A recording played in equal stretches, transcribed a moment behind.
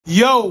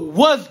Yo,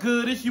 what's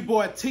good? It's your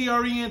boy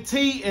TRENT,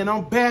 and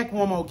I'm back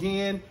one more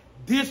again.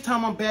 This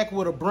time I'm back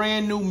with a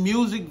brand new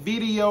music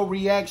video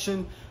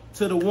reaction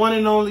to the one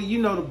and only,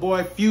 you know, the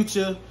boy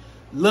Future,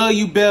 Love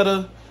You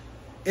Better.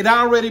 It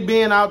already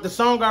been out. The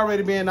song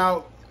already been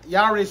out.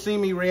 Y'all already seen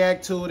me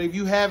react to it. If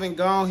you haven't,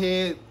 go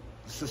ahead,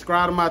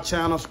 subscribe to my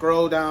channel,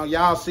 scroll down.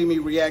 Y'all see me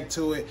react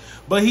to it.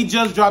 But he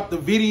just dropped the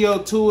video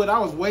to it. I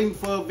was waiting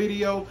for a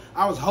video.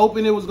 I was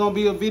hoping it was going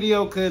to be a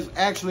video because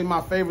actually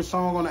my favorite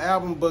song on the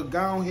album. But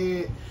go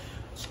ahead,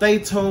 stay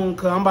tuned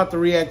because I'm about to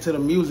react to the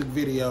music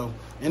video.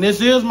 And this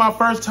is my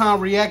first time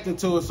reacting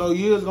to it, so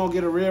you is going to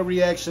get a real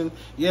reaction.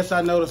 Yes,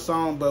 I know the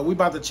song, but we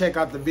about to check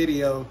out the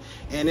video.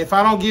 And if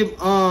I don't get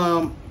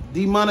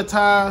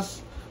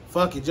demonetized,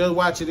 fuck it, just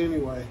watch it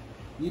anyway.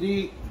 You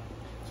dig?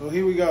 So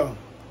here we go.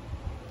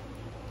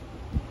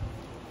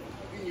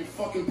 Your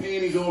fucking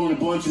panties all in a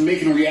bunch and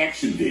making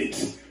reaction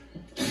vids.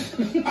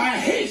 I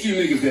hate you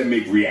niggas that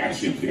make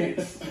reaction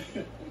vids.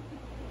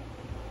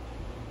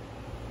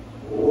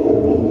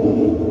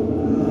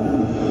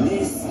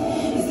 This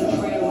is the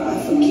prayer where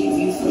I forgive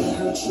you for the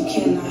hurt you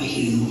cannot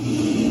heal.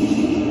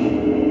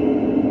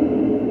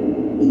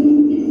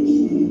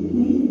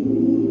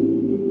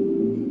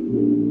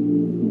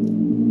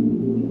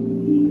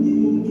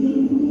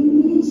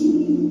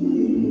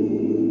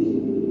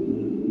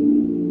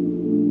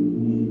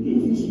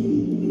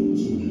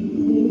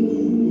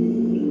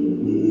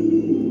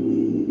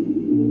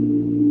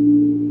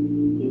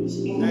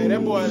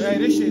 Hey,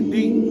 this shit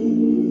deep.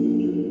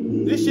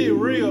 This shit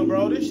real,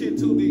 bro. This shit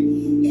too deep.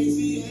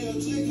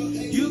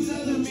 You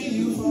telling me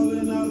you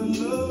falling out of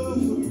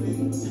love with me.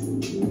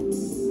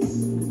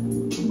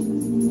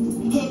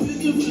 Hope you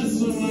can find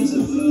someone to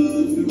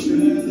love you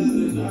better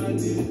than I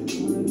did.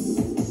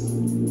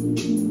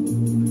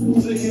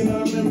 Taking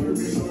our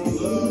memories on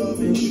love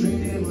and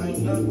treating like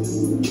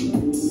nothing.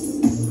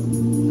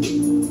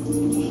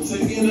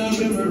 Taking our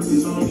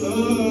memories on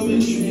love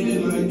and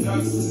treating like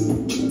nothing.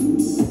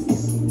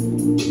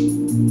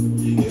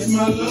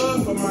 My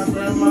love for my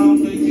grandma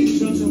make me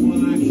gentle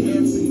when I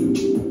care for you.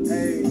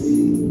 Hey.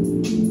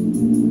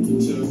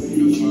 Tell me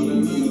you're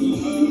falling out of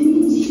love,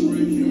 it's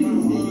breaking my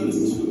heart in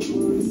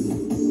two.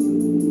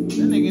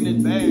 That nigga in his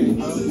bag,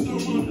 bro. I just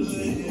don't want to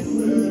let him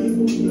back.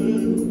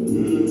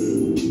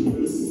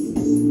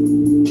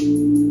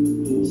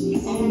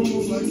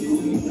 Almost like you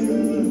didn't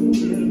have,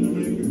 trying to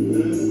make you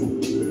happy.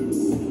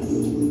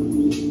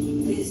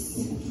 This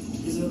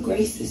is where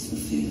grace is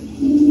fulfilled.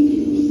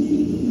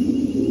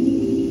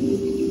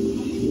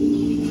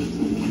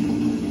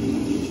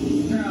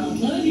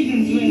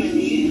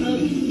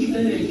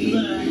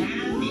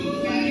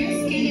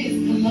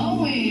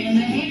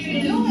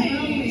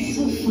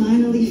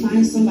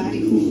 Find somebody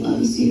who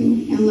loves you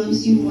and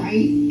loves you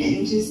right,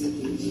 and just I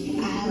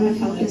haven't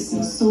felt this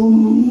in so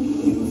long.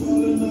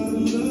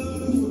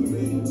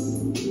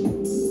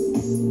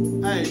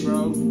 Hey, bro.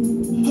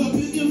 Hope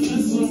you can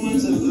find someone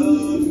to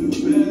love you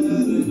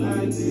better than I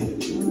did.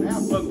 Man, I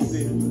fuck with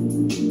them.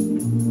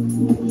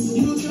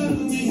 You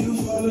telling me you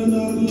falling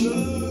out of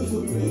love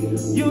with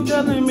me. You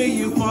telling me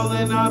you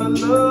falling out of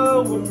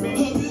love with me.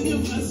 Hope you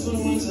can find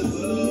someone to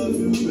love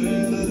you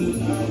better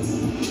than I did.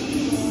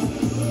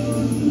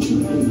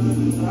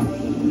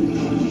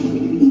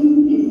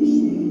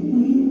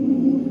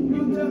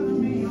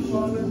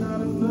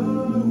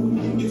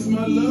 It's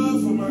my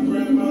love for my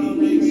grandmother,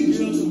 made me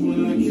gentle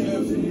when I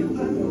care for you.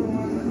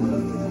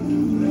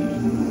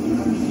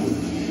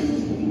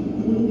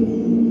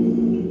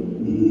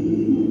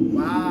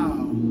 Wow.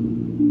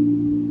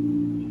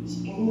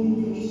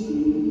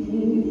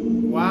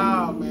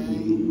 Wow,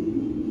 man.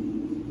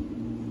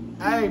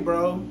 Hey,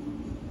 bro.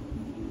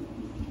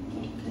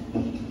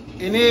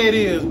 And there it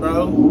is,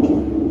 bro.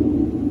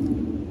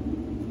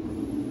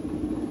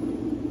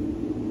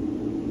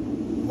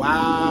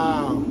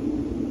 Wow.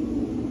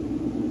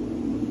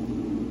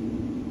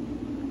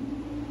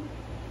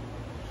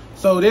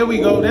 So there we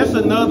go. That's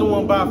another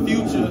one by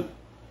Future.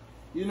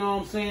 You know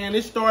what I'm saying?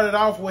 It started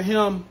off with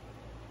him,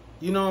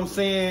 you know what I'm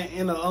saying,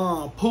 in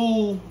a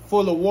pool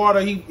full of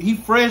water. He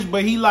fresh,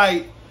 but he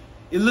like,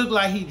 it looked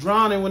like he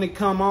drowning when it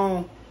come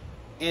on.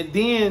 And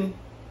then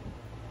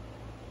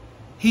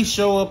he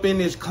show up in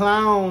this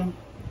clown,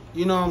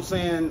 you know what I'm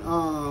saying,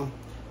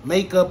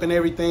 makeup and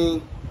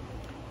everything.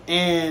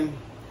 And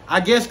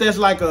I guess that's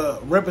like a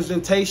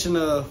representation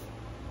of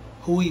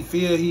who he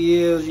feel he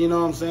is, you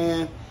know what I'm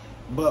saying?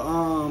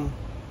 But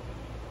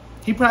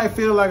he probably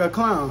feel like a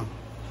clown.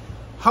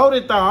 Hold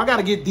it down. I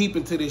gotta get deep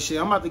into this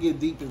shit. I'm about to get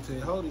deep into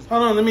it. Hold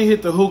on, let me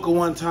hit the hookah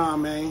one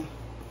time, man.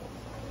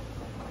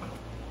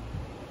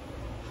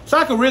 So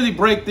I can really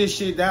break this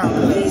shit down.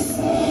 This is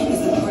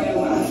the prayer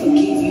where I forgive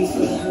you for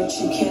the hurt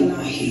you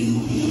cannot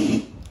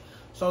heal.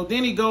 So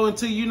then he go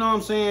into, you know what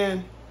I'm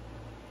saying,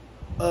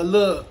 a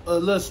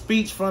little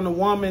speech from the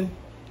woman,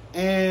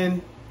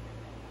 and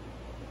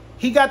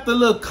he got the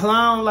little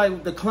clown,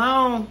 like the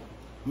clown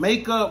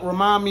makeup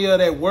remind me of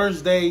that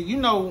Worst Day, you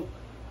know,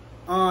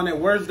 that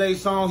Worst Day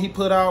song he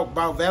put out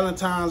about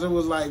Valentine's. It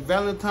was like,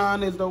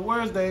 Valentine is the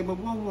worst day, but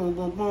boom, boom,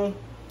 boom, boom.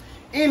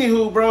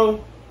 Anywho,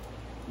 bro,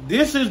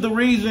 this is the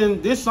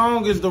reason, this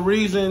song is the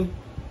reason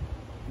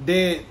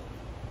that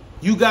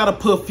you gotta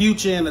put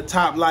Future in the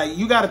top. Like,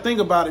 you gotta think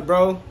about it,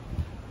 bro.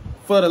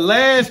 For the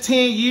last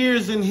 10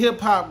 years in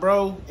hip hop,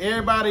 bro,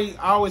 everybody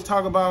always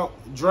talk about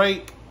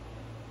Drake,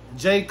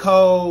 J.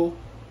 Cole,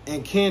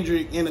 and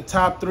Kendrick in the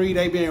top 3.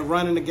 They been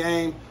running the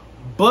game.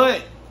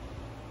 But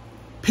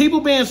people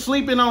been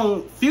sleeping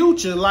on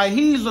Future. Like,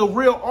 he's a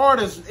real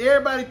artist.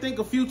 Everybody think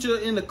of Future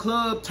in the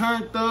club,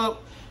 turned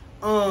up.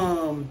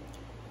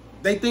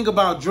 They think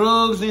about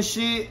drugs and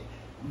shit.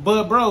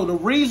 But, bro, the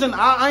reason,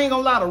 I ain't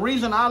gonna lie, the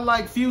reason I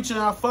like Future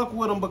and I fuck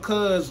with him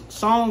because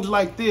songs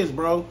like this,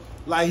 bro.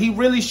 Like, he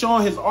really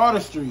showing his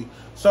artistry.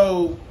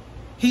 So,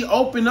 he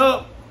open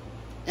up,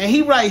 and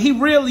he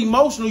real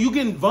emotional. You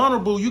getting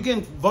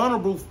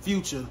vulnerable,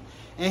 Future.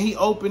 And he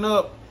open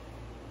up.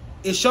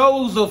 It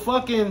shows a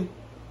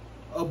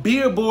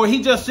billboard.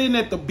 He just sitting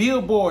at the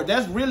billboard.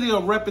 That's really a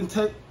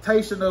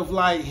representation of,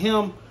 like,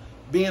 him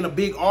being a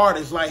big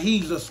artist. Like,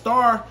 he's a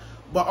star,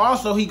 but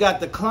also he got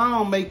the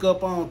clown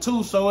makeup on,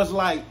 too. So, it's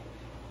like,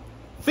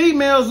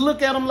 females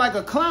look at him like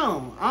a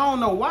clown. I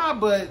don't know why,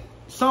 but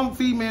some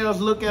females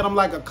look at him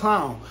like a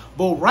clown.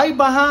 But right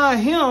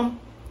behind him,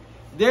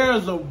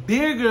 there's a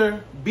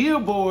bigger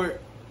billboard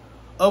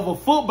of a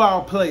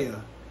football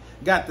player.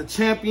 Got the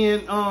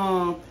championship,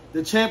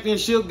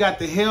 got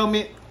the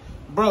helmet.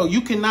 Bro,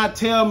 you cannot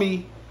tell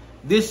me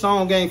this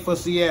song ain't for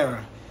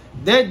Sierra.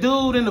 That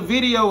dude in the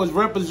video is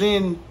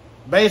representing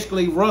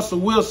basically Russell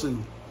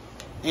Wilson.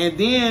 And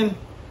then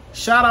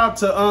shout out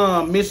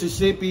to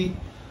Mississippi.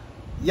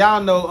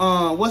 Y'all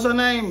know what's her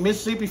name?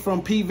 Mississippi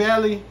from P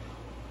Valley.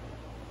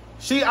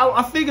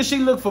 I figured she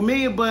looked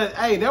familiar, but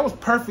hey, that was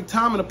perfect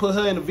timing to put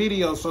her in the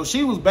video. So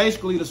she was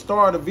basically the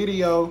star of the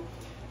video.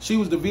 She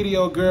was the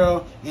video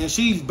girl, and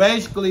she's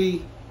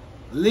basically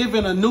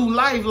living a new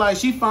life. Like,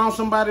 she found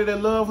somebody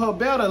that loved her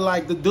better.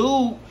 Like, the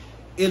dude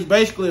is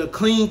basically a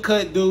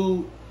clean-cut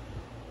dude,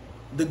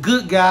 the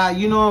good guy,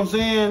 you know what I'm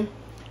saying?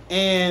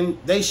 And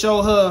they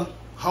show her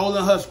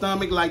holding her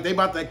stomach like they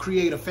about to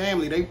create a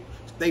family.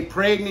 They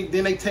pregnant,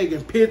 then they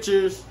taking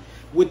pictures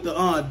with the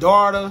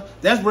daughter.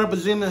 That's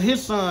representing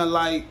his son.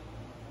 Like,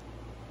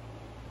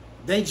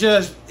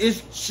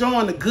 it's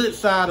showing the good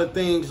side of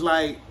things.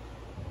 Like,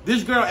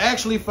 this girl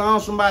actually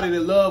found somebody that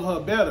loved her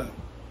better.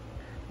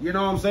 You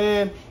know what I'm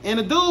saying? And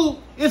the dude,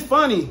 it's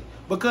funny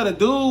because the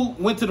dude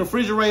went to the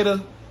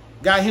refrigerator,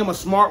 got him a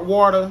smart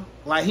water.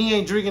 Like, he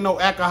ain't drinking no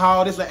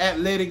alcohol. This is an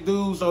athletic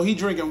dude, so he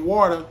drinking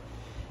water.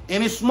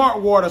 And it's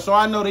smart water, so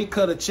I know they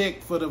cut a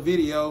check for the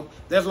video.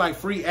 That's like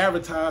free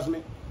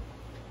advertisement.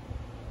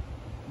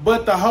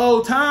 But the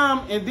whole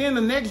time, and then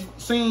the next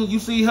scene, you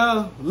see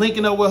her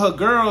linking up with her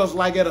girls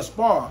like at a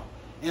spa.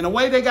 And the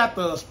way they got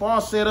the spa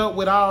set up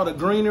with all the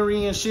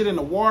greenery and shit in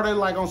the water,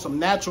 like on some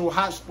natural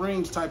hot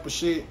springs type of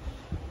shit,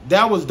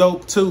 that was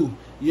dope too.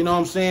 You know what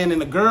I'm saying?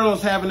 And the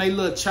girls having a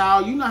little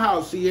child. You know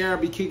how Sierra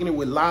be kicking it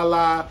with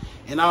Lala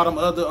and all them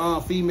other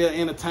female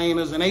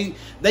entertainers. And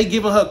they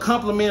giving her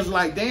compliments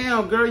like,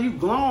 damn, girl, you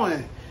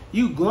glowing.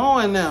 You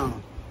glowing now.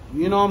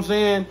 You know what I'm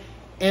saying?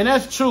 And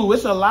that's true.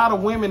 It's a lot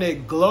of women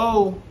that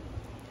glow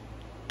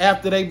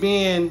after they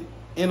been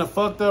in a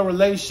fucked up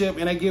relationship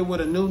and they get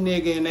with a new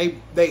nigga and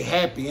they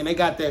happy and they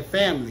got that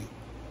family.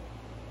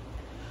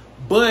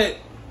 But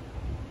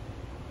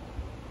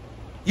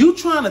you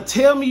trying to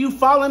tell me you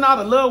falling out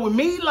of love with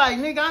me? Like,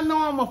 nigga, I know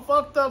I'm a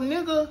fucked up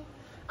nigga.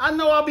 I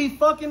know I'll be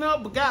fucking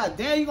up, but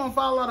goddamn, you gonna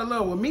fall out of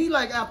love with me?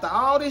 Like, after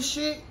all this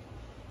shit?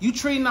 You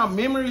treating our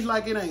memories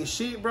like it ain't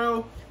shit,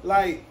 bro?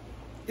 Like,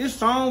 it's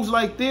songs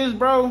like this,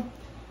 bro,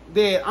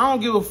 that I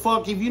don't give a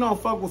fuck if you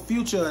don't fuck with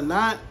Future or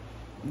not.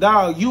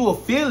 Dog, you will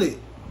feel it.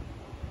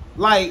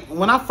 Like,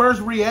 when I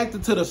first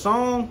reacted to the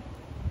song,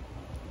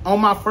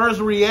 on my first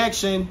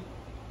reaction,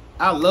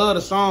 I love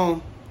the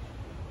song.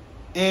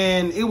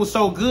 And it was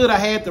so good, I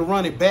had to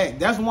run it back.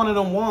 That's one of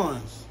them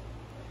ones.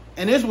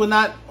 And this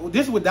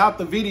without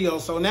the video.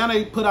 So now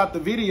they put out the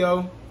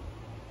video.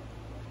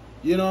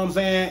 You know what I'm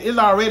saying? It's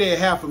already at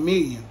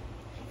 500,000.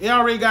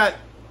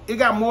 It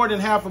got more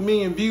than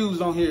 500,000 views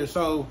on here.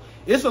 So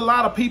it's a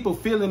lot of people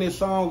feeling this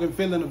song and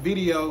feeling the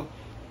video.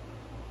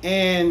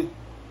 And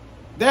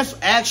that's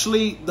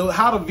actually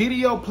how the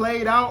video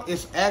played out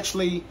is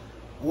actually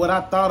what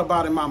I thought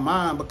about in my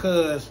mind,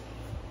 because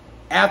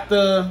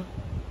after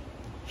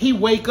he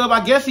wake up,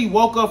 I guess he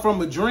woke up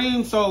from a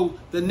dream. So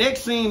the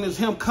next scene is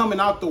him coming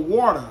out the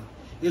water.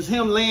 It's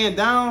him laying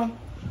down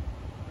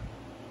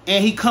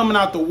and he coming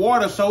out the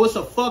water. So it's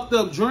a fucked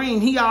up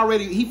dream. He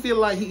feel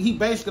like he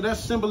basically,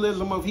 that's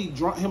symbolism of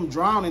him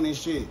drowning and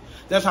shit.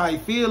 That's how he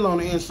feel on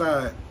the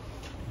inside.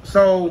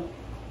 So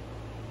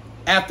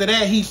after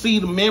that, he see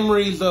the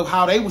memories of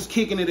how they was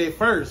kicking it at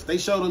first. They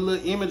showed a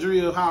little imagery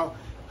of how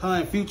her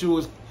and Future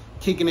was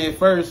kicking it at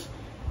first.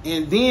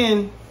 And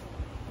then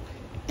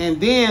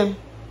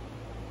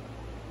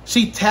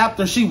she tapped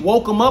her, she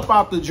woke him up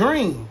out the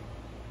dream.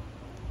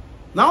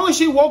 Not only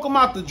she woke him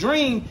out the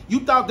dream, you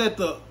thought that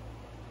this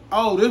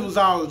was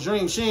all a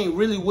dream. She ain't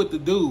really with the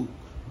dude.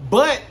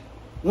 But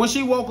when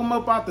she woke him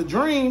up out the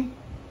dream,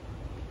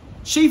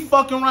 She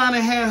fucking around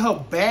and had her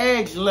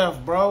bags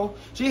left, bro.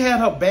 She had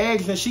her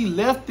bags and she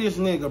left this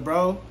nigga,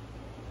 bro.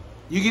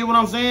 You get what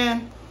I'm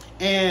saying?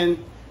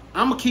 And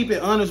I'm gonna keep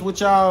it honest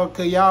with y'all,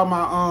 cause y'all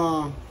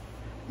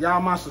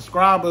my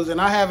subscribers,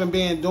 and I haven't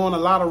been doing a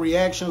lot of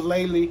reactions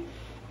lately.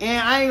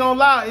 And I ain't gonna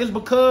lie, it's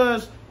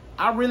because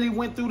I really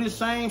went through this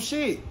same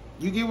shit.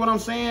 You get what I'm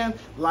saying?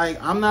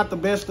 Like, I'm not the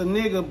best of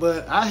nigga,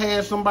 but I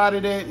had somebody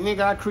that,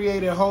 nigga, I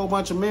created a whole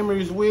bunch of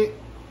memories with.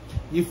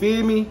 You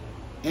feel me?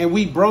 And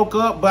we broke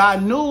up, but I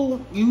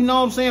knew, you know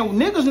what I'm saying?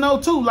 Niggas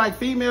know too, like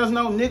females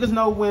know, niggas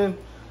know when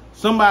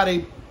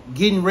somebody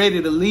getting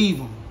ready to leave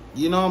them.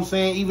 You know what I'm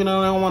saying? Even though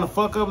they don't want to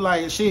fuck up,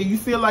 like, shit, you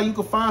feel like you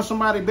could find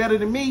somebody better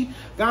than me,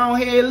 go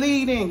ahead,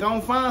 lead in, go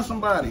and find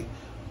somebody.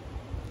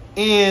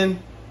 And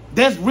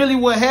that's really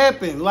what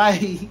happened.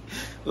 Like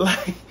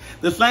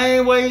the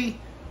same way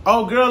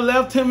old girl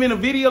left him in a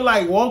video,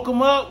 like woke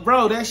him up,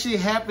 bro, that shit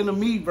happened to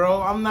me, bro.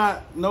 I'm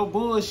not no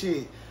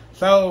bullshit.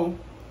 So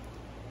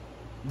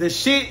the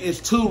shit is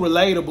too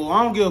relatable.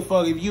 I don't give a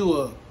fuck if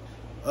you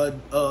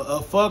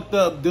a fucked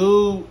up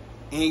dude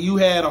and you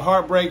had a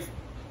heartbreak,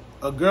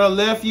 a girl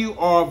left you,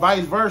 or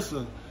vice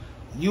versa.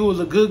 You was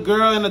a good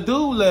girl and a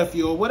dude left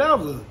you, or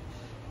whatever.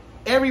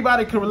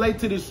 Everybody can relate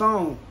to this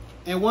song.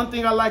 And one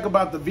thing I like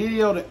about the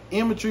video, the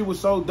imagery was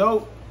so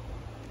dope.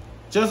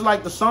 Just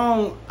like the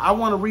song, I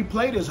want to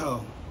replay this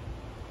hoe.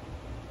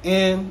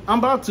 And I'm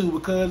about to,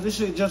 because this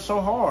shit just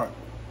so hard.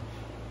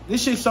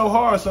 This shit's so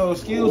hard, so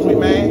excuse me,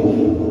 man.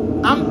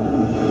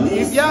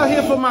 If y'all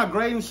here for my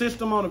grading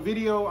system on the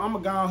video, I'm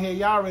going to go on here.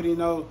 Y'all already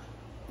know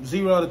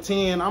 0 to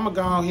 10. I'm going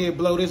to go on here and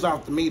blow this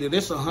off the meter.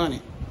 This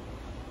 100.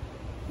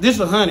 This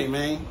 100,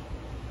 man.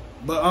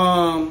 But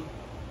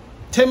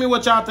tell me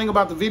what y'all think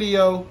about the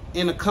video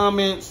in the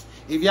comments.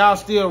 If y'all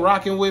still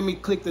rocking with me,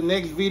 click the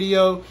next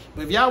video.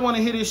 But if y'all want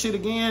to hear this shit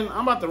again,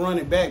 I'm about to run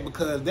it back,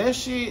 because that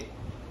shit,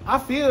 I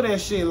feel that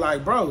shit.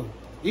 Like, bro,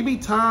 it be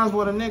times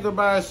with a nigga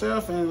by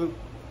himself and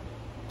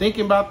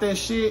thinking about that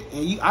shit,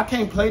 and I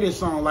can't play this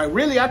song. Like,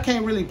 really, I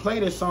can't really play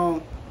this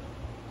song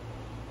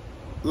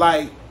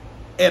like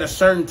at a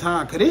certain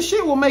time, cause this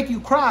shit will make you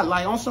cry,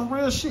 like on some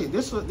real shit.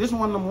 This one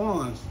of them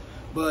ones.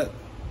 But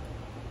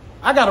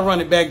I gotta run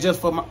it back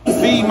just for my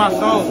feed my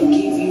soul.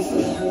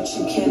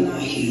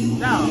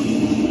 Now,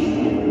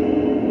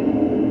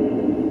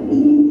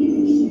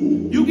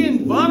 you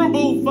getting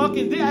vulnerable,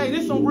 fucking. Hey,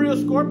 this some real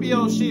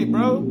Scorpio shit,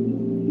 bro.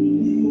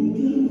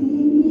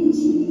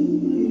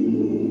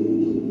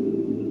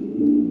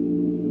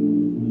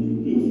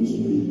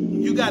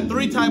 You got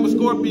 3 types of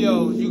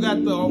Scorpios. You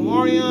got the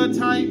Omarion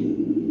type,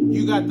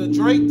 you got the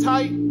Drake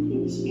type,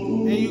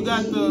 and you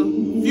got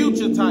the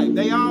Future type.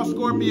 They all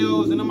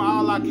Scorpios, and them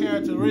all our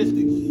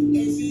characteristics.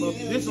 But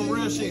this some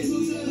real shit.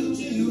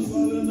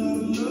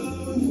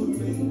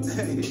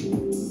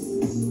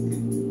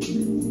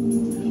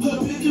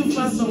 Hope you can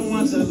find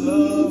someone to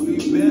love you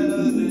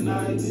better than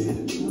I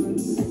did.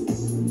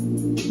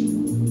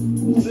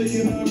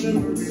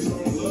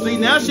 See,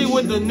 now she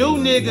with the new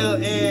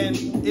nigga, and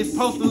it's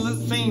supposed to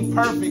seem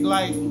perfect.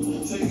 Like,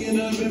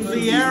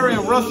 Ciara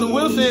and Russell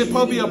Wilson is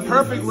supposed to be a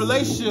perfect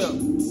relationship.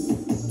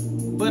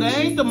 But it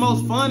ain't the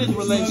most funnest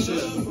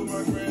relationship.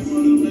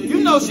 You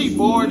know she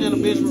bored in a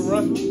bitch with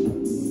Russell.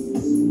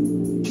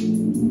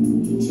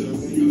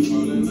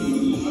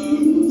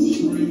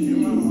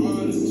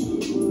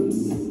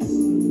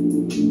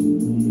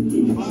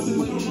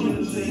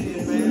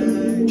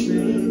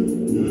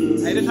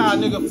 Hey, this how a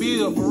nigga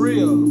feel, for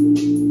real.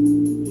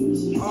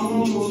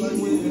 Almost like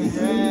we're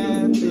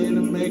happy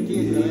to make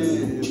it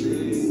happen.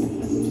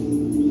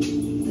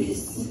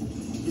 This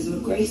is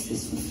what grace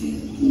is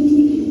fulfilled.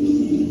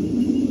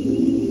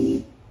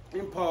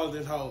 Pause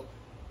this whole,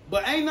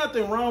 but ain't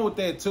nothing wrong with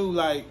that too.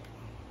 Like,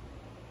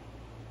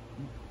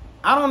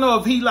 I don't know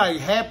if he like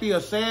happy or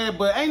sad,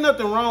 but ain't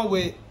nothing wrong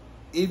with,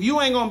 if you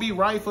ain't gonna be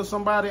right for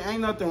somebody, ain't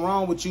nothing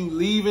wrong with you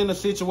leaving a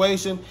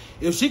situation.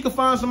 If she could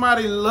find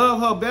somebody to love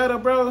her better,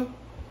 bro,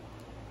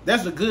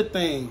 that's a good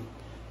thing.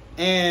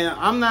 And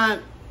I'm not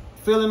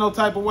feeling no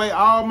type of way.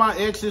 All my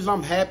exes,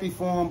 I'm happy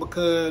for them,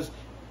 because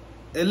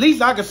at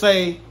least I could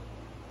say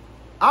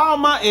all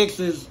my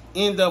exes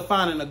end up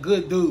finding a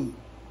good dude.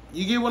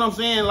 You get what I'm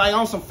saying? Like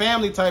on some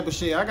family type of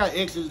shit. I got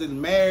exes that's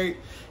married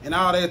and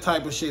all that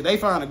type of shit. They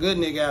find a good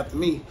nigga after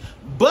me.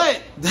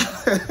 But,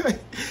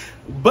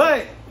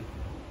 but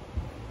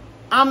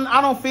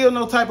I don't feel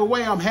no type of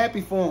way. I'm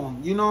happy for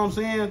them. You know what I'm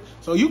saying?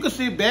 So you can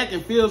sit back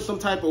and feel some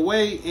type of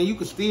way, and you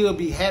can still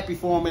be happy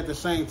for them at the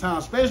same time,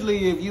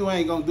 especially if you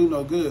ain't gonna do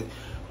no good.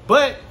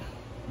 But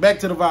back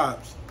to the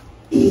vibes.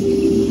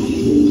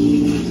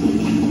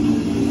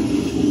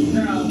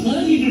 Girl, what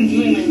have you been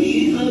doing, my nigga?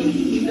 You look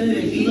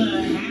good. You look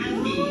happy.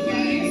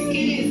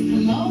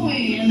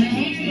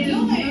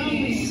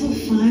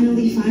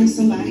 Finally find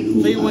somebody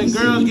who See, when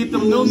girls get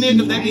them new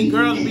niggas, they be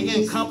girls be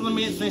getting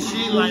compliments and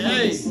shit like,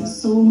 hey,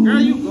 girl,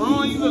 you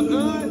glowing, you look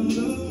good.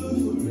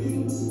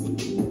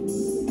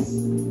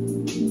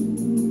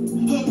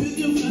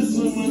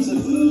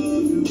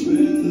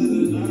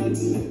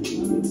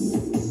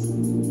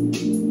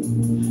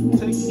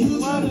 Take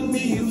you out of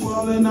me for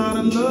falling out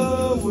of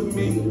love with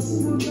me.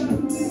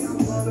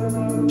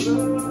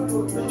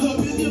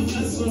 Hoping you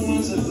find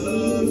someone to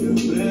love you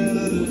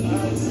better than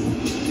I do.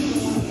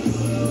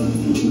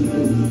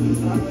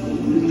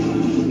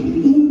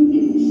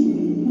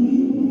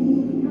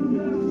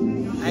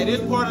 Hey,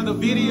 this part of the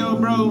video,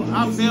 bro,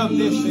 I felt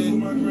this shit.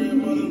 My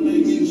grandmother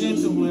made me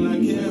gentle when I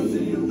care for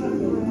you.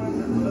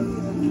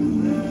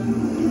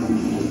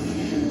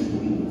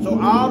 So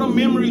all the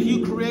memories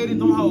you created,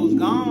 them hoes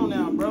gone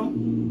now, bro.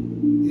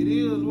 It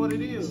is what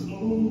it is.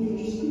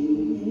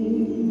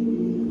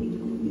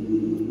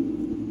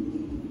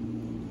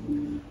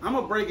 I'm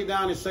gonna break it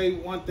down and say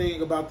one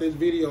thing about this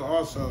video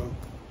also.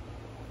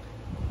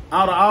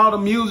 Out of all the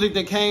music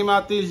that came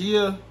out this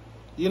year,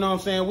 you know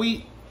what I'm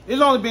saying?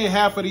 It's only been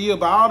half of the year,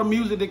 but all the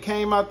music that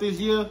came out this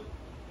year,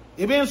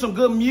 it been some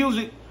good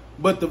music,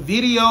 but the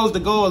videos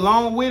that go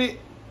along with it,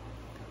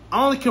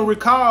 I only can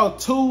recall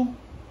two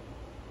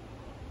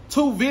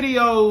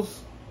videos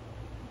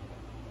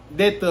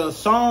that the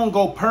song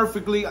go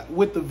perfectly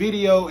with the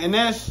video, and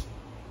that's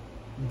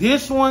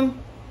this one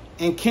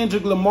and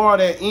Kendrick Lamar,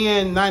 that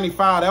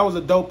N95. That was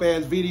a dope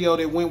ass video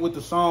that went with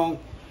the song.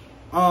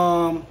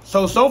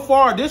 So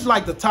far this is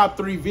like the top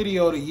 3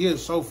 video of the year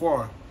so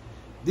far.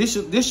 This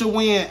should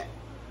win,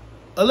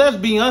 unless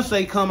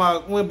Beyonce come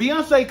out. When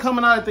Beyonce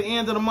coming out at the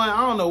end of the month,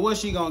 I don't know what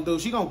she gonna do.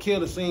 She gonna kill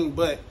the scene,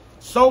 but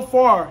so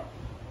far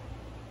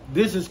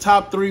this is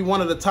top 3, one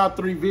of the top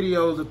 3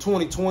 videos of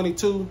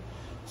 2022.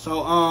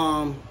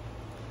 So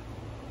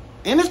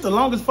and it's the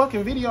longest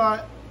fucking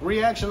video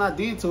reaction I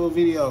did to a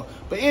video.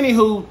 But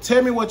anywho,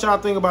 tell me what y'all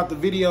think about the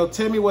video.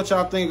 Tell me what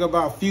y'all think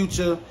about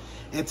Future,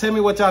 and tell me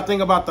what y'all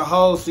think about the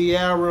whole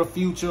Ciara,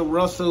 Future,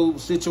 Russell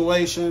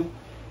situation.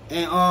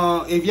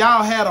 And if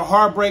y'all had a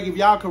heartbreak, if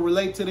y'all could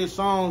relate to this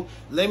song,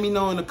 let me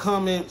know in the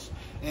comments.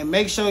 And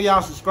make sure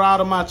y'all subscribe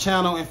to my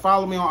channel and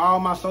follow me on all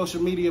my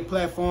social media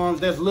platforms.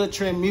 That's Lil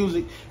Trent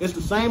Music. It's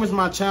the same as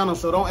my channel,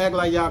 so don't act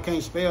like y'all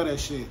can't spell that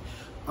shit.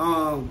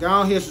 Go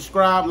on here,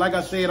 subscribe. Like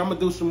I said, I'm gonna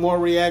do some more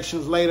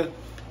reactions later.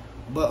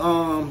 But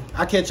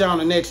I catch y'all on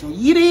the next one.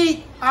 You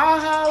dig? I'll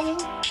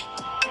holler.